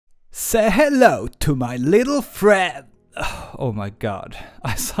Say hello to my little friend. Oh my god,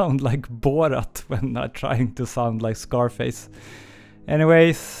 I sound like Borat when I'm trying to sound like Scarface.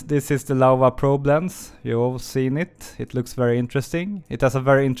 Anyways, this is the Laowa probe lens. You've all seen it. It looks very interesting. It has a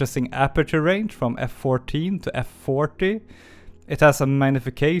very interesting aperture range from f14 to f40. It has a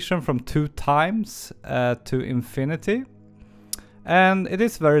magnification from 2 times to infinity. And it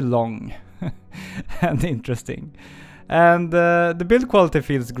is very long and interesting. And the build quality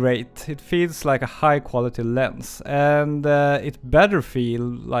feels great. It feels like a high quality lens. And it better feel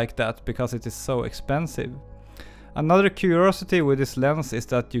like that because it is so expensive. Another curiosity with this lens is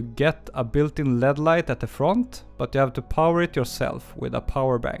that you get a built-in LED light at the front, but you have to power it yourself with a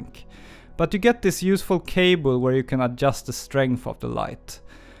power bank. But you get this useful cable where you can adjust the strength of the light.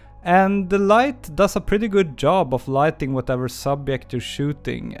 And the light does a pretty good job of lighting whatever subject you're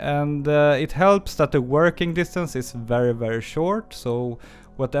shooting, and it helps that the working distance is very short, so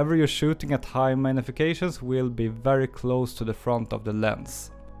whatever you're shooting at high magnifications will be very close to the front of the lens.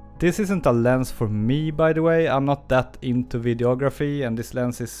 This isn't a lens for me, by the way. I'm not that into videography, and this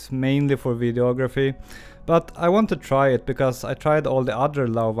lens is mainly for videography. But I want to try it because I tried all the other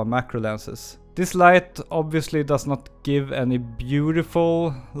Laowa macro lenses. This light obviously does not give any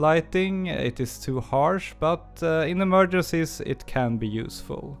beautiful lighting. It is too harsh, but in emergencies it can be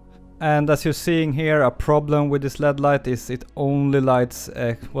useful. And as you're seeing here, a problem with this LED light is it only lights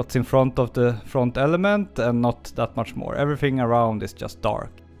what's in front of the front element and not that much more. Everything around is just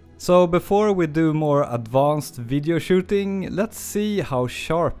dark. So before we do more advanced video shooting, let's see how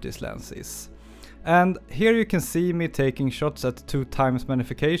sharp this lens is. And here you can see me taking shots at 2 times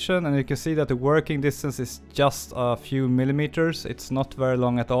magnification, and you can see that the working distance is just a few millimeters. It's not very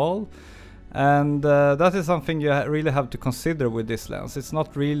long at all. And that is something you really have to consider with this lens. It's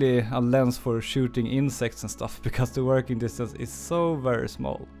not really a lens for shooting insects and stuff because the working distance is so very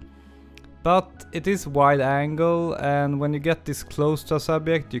small. But it is wide angle, and when you get this close to a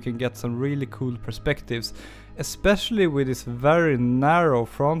subject you can get some really cool perspectives, especially with this very narrow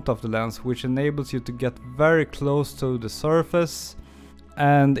front of the lens, which enables you to get very close to the surface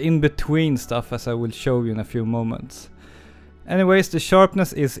and in between stuff, as I will show you in a few moments. Anyways, the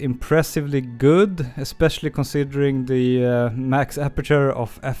sharpness is impressively good, especially considering the max aperture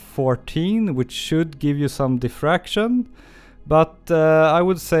of f14, which should give you some diffraction. But I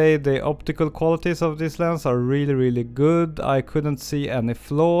would say the optical qualities of this lens are really good. I couldn't see any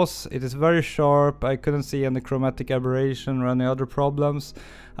flaws. It is very sharp. I couldn't see any chromatic aberration or any other problems.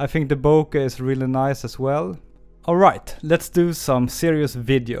 I think the bokeh is really nice as well. Alright, let's do some serious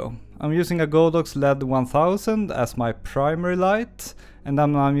video. I'm using a Godox LED 1000 as my primary light, and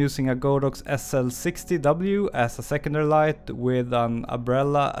then I'm using a Godox SL60W as a secondary light with an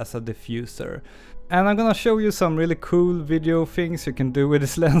umbrella as a diffuser. And I'm gonna show you some really cool video things you can do with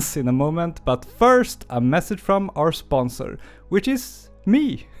this lens in a moment, but first a message from our sponsor, which is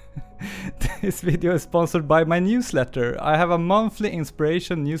me. This video is sponsored by my newsletter. I have a monthly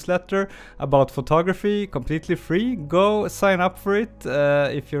inspiration newsletter about photography, completely free. Go sign up for it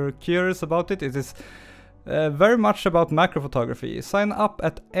if you're curious about it. It is very much about macro photography. Sign up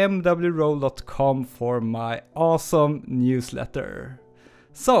at mwroll.com for my awesome newsletter.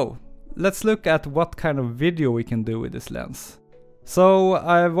 So, let's look at what kind of video we can do with this lens. So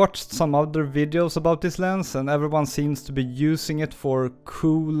I've watched some other videos about this lens, and everyone seems to be using it for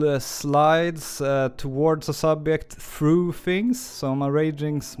cool slides towards a subject through things. So I'm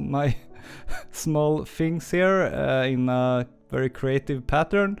arranging my small things here in a very creative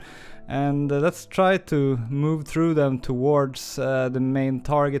pattern, and let's try to move through them towards the main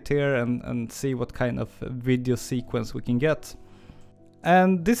target here and see what kind of video sequence we can get.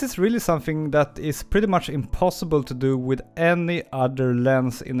 And this is really something that is pretty much impossible to do with any other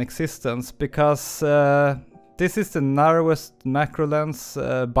lens in existence, because this is the narrowest macro lens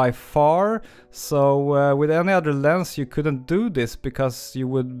by far. So with any other lens you couldn't do this because you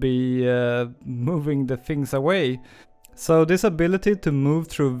would be moving the things away. So this ability to move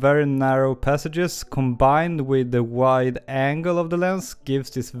through very narrow passages combined with the wide angle of the lens gives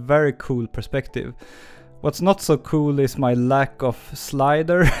this very cool perspective. What's not so cool is my lack of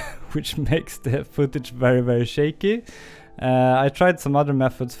slider, which makes the footage very shaky. I tried some other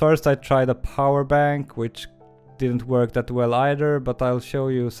methods. First I tried a power bank, which didn't work that well either, but I'll show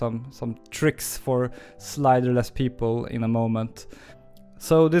you some tricks for sliderless people in a moment.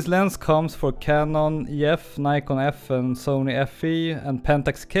 So this lens comes for Canon EF, Nikon F and Sony FE and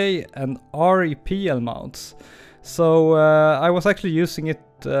Pentax K and REPL mounts. So I was actually using it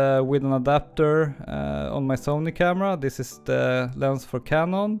with an adapter on my Sony camera. This is the lens for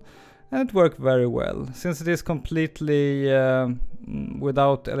Canon, and it worked very well. Since it is completely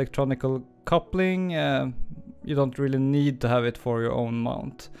without electronical coupling. You don't really need to have it for your own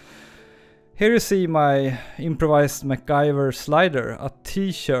mount. Here you see my improvised MacGyver slider, a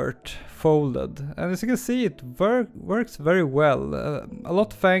t-shirt folded, and as you can see it works very well, a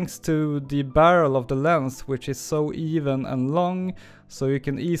lot thanks to the barrel of the lens, which is so even and long, so you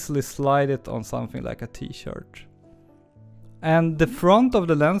can easily slide it on something like a t-shirt. And the front of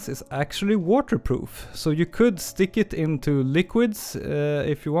the lens is actually waterproof, so you could stick it into liquids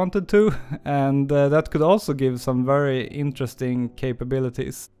if you wanted to, and that could also give some very interesting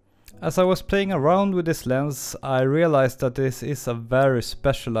capabilities. As I was playing around with this lens, I realized that this is a very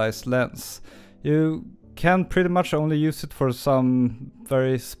specialized lens. You can pretty much only use it for some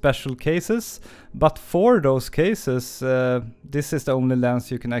very special cases, but for those cases this is the only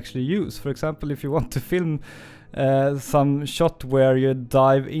lens you can actually use. For example, if you want to film some shot where you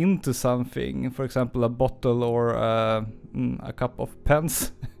dive into something, for example a bottle or a cup of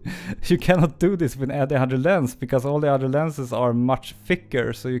pens, you cannot do this with any other lens because all the other lenses are much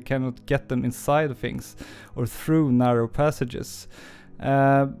thicker, so you cannot get them inside things or through narrow passages.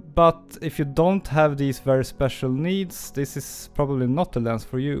 But if you don't have these very special needs, this is probably not the lens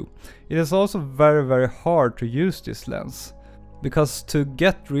for you. It is also very hard to use this lens, because to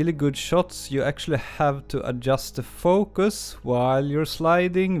get really good shots you actually have to adjust the focus while you're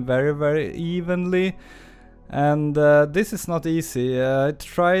sliding very evenly, and this is not easy. I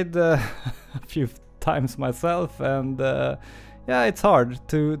tried a few times myself, and yeah, it's hard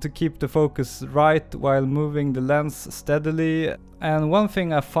to keep the focus right while moving the lens steadily. And one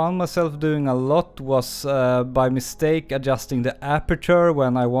thing I found myself doing a lot was by mistake adjusting the aperture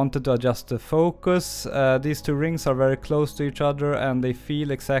when I wanted to adjust the focus. These two rings are very close to each other and they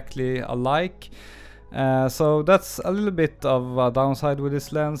feel exactly alike. So that's a little bit of a downside with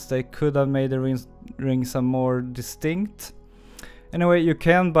this lens. They could have made the rings some more distinct. Anyway, you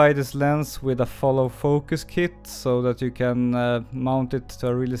can buy this lens with a follow focus kit so that you can mount it to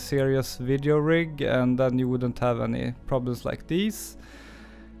a really serious video rig, and then you wouldn't have any problems like these.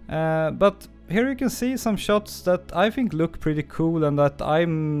 But here you can see some shots that I think look pretty cool and that I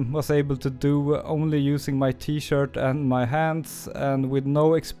was able to do only using my t-shirt and my hands, and with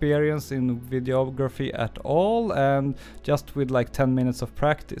no experience in videography at all, and just with like 10 minutes of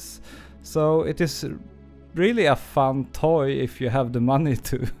practice. So it is really a fun toy if you have the money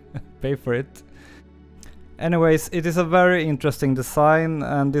to pay for it. Anyways, it is a very interesting design,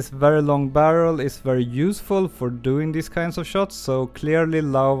 and this very long barrel is very useful for doing these kinds of shots, so clearly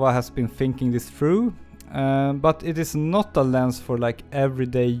Laowa has been thinking this through. But it is not a lens for like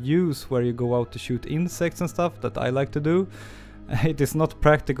everyday use where you go out to shoot insects and stuff that I like to do. It is not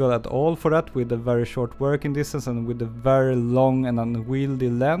practical at all for that with a very short working distance and with a very long and unwieldy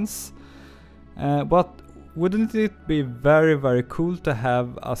lens. But wouldn't it be very cool to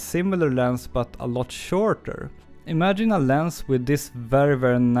have a similar lens but a lot shorter? Imagine a lens with this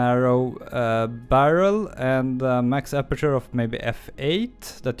very narrow barrel and a max aperture of maybe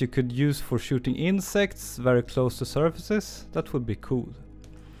f8 that you could use for shooting insects very close to surfaces. That would be cool.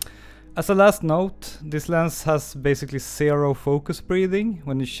 As a last note, this lens has basically zero focus breathing.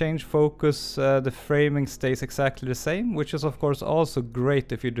 When you change focus, the framing stays exactly the same, which is of course also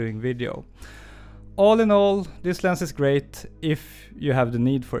great if you're doing video. All in all, this lens is great if you have the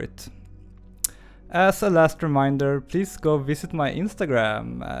need for it. As a last reminder, please go visit my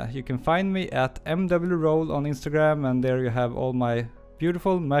Instagram. You can find me at mwroll on Instagram, and there you have all my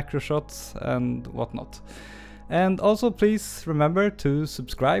beautiful macro shots and whatnot. And also please remember to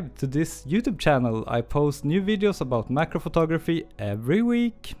subscribe to this YouTube channel. I post new videos about macro photography every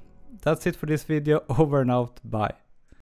week. That's it for this video. Over and out. Bye.